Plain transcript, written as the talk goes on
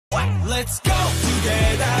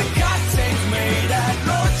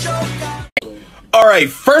Alright,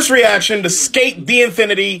 first reaction to Sk8 The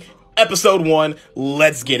Infinity, episode 1.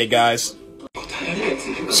 Let's get it, guys.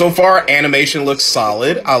 So far, animation looks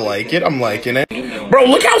solid. I like it. I'm liking it. Bro,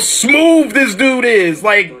 look how smooth this dude is.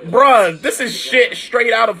 Like, bruh, this is shit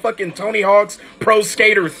straight out of fucking Tony Hawk's Pro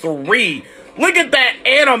Skater 3. Look at that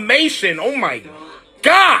animation. Oh my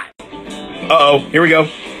god. Uh-oh, here we go.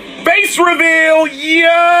 Face reveal!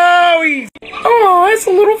 Yo! Oh, it's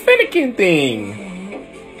a little Finnegan thing.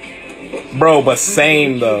 Bro, but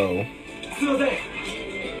same though.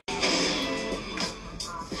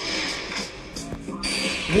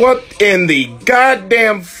 What in the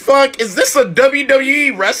goddamn fuck? Is this a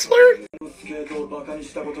WWE wrestler?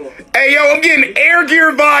 Hey yo, I'm getting Air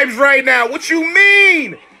Gear vibes right now. What you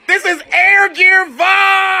mean? This is Air Gear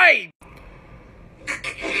vibe!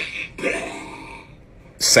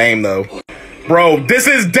 Same though. Bro, this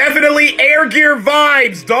is definitely Air Gear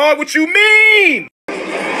vibes, dog. What you mean?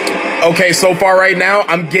 Okay, so far right now,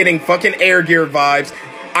 I'm getting fucking Air Gear vibes.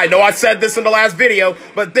 I know I said this in the last video,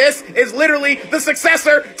 but this is literally the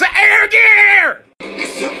successor to Air Gear!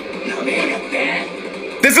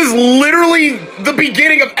 This is literally the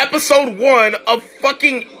beginning of episode 1 of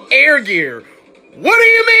fucking Air Gear. What do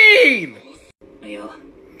you mean?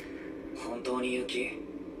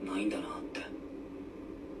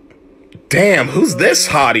 Damn, who's this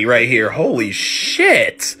hottie right here? Holy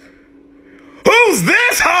shit. Who's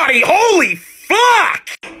this hottie? Holy fuck!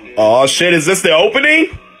 Oh shit, is this the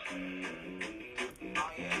opening?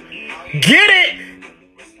 Get it!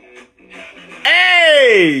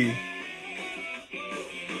 Hey!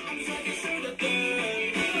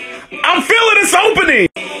 I'm feeling this opening!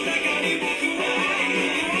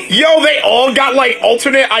 Yo, they all got like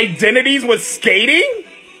alternate identities with skating?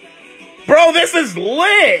 Bro, this is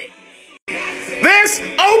lit! This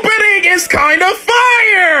opening is kind of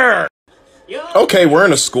fire! Okay, we're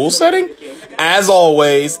in a school setting? As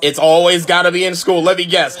always, it's always gotta be in school. Let me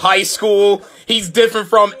guess, high school. He's different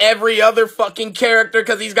from every other fucking character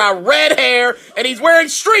because he's got red hair and he's wearing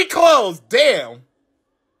street clothes. Damn.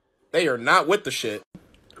 They are not with the shit.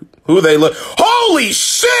 Who they look? Holy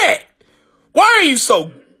shit! Why are you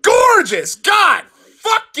so gorgeous? God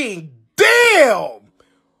fucking damn!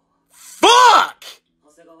 Fuck!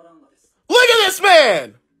 Look at this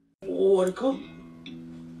man!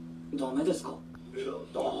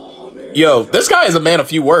 Yo, this guy is a man of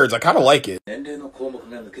few words. I kind of like it.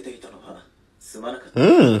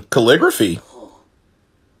 Calligraphy.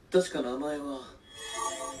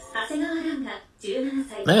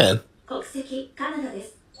 Man.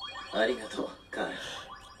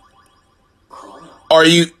 Are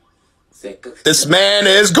you... This man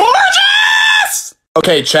is gorgeous!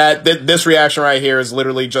 Okay, chat, this reaction right here is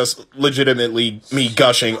literally just legitimately me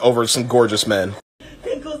gushing over some gorgeous men.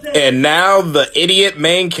 And now the idiot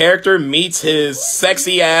main character meets his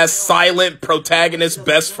sexy-ass, silent protagonist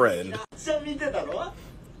best friend.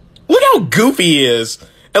 Look how goofy he is.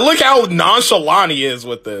 And look how nonchalant he is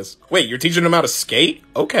with this. Wait, you're teaching him how to skate?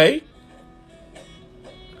 Okay.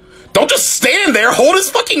 Don't just stand there, hold his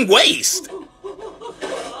fucking waist.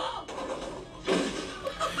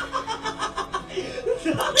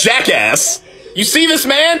 Jackass. You see this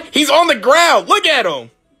man? He's on the ground. Look at him.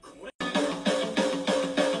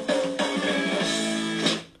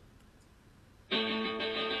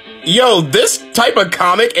 Yo, this type of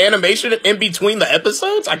comic animation in between the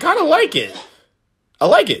episodes, I kind of like it. I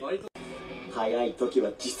like it.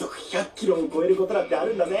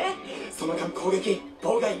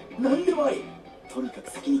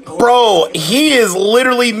 Bro, he is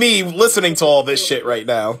literally me listening to all this shit right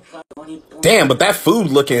now. Damn, but that food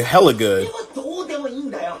looking hella good. Oh,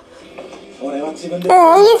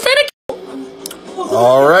 little Finnegan.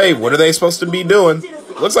 Alright, what are they supposed to be doing?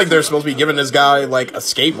 Looks like they're supposed to be giving this guy, like, a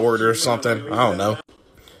skateboard or something. I don't know.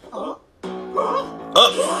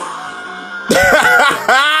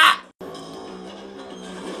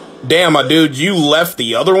 Damn, my dude, you left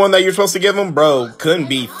the other one that you're supposed to give him? Bro, couldn't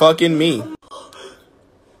be fucking me.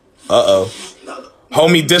 Uh-oh.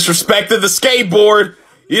 Homie disrespected the skateboard.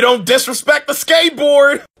 You don't disrespect the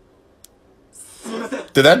skateboard.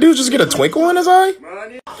 Did that dude just get a twinkle in his eye?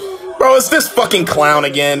 Bro, it's this fucking clown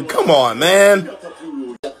again. Come on, man.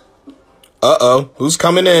 Uh-oh. Who's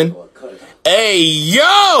coming in? Hey,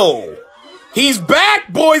 yo! He's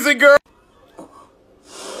back, boys and girls!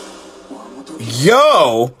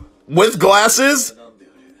 Yo! With glasses?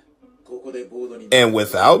 And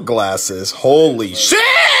without glasses. Holy shit!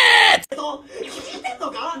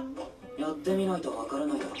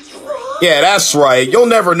 Yeah, that's right. You'll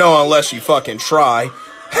never know unless you fucking try.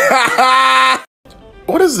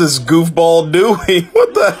 What is this goofball doing?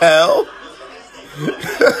 What the hell?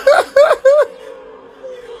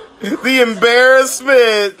 The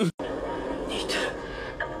embarrassment.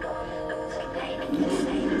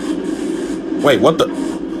 Wait, what the?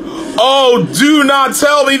 Oh, do not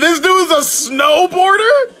tell me this dude's a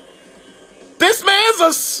snowboarder? This man's a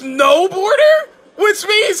snowboarder? Which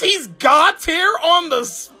means he's God tier on the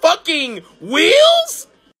fucking wheels?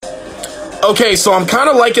 Okay, so I'm kind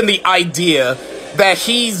of liking the idea that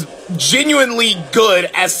he's genuinely good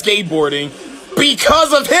at skateboarding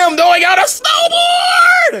because of him knowing how to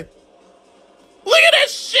snowboard! Look at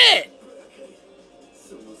this shit!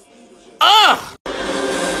 Ugh!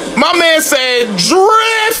 My man said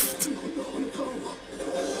drift!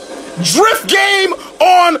 Drift game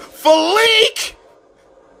on fleek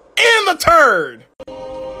in the turd!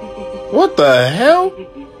 What the hell?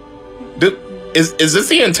 Is this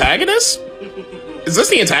the antagonist? Is this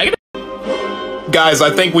the antagonist? Guys, I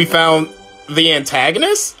think we found the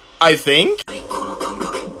antagonist, I think.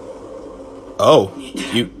 Oh,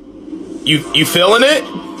 you feeling it?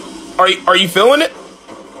 Are you feeling it?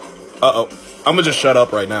 Uh-oh. I'm gonna just shut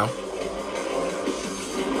up right now.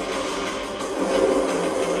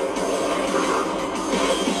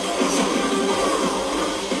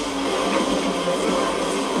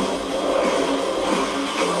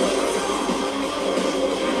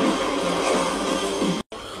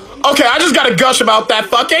 Okay, I just gotta gush about that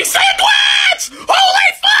fucking sequence!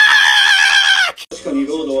 Holy fuck!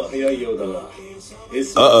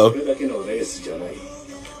 Uh-oh.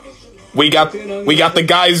 We got the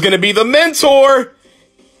guy who's gonna be the mentor.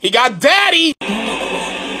 He got daddy.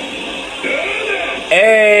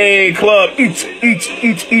 Hey, club. I'm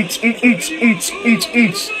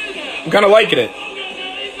kind of liking it.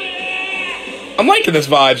 I'm liking this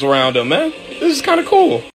vibes around him, man. This is kind of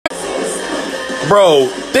cool. Bro,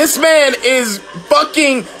 this man is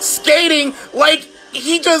fucking skating like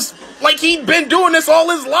he'd been doing this all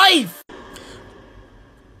his life.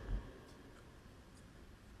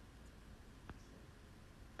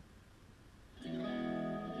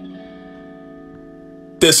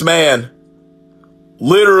 This man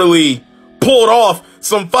literally pulled off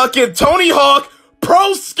some fucking Tony Hawk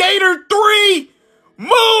Pro Skater 3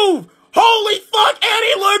 move. Holy fuck, and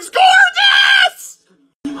he looks gorgeous!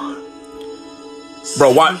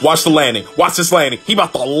 Bro, watch the landing. Watch this landing. He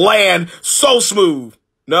about to land so smooth.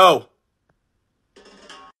 No.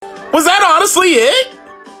 Was that honestly it?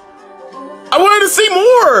 I wanted to see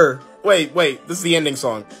more. Wait. This is the ending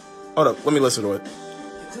song. Hold up. Let me listen to it.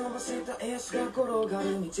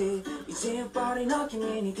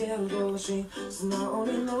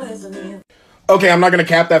 Okay, I'm not going to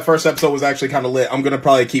cap that first episode was actually kind of lit. I'm going to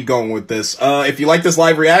probably keep going with this. If you like this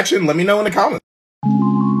live reaction, let me know in the comments.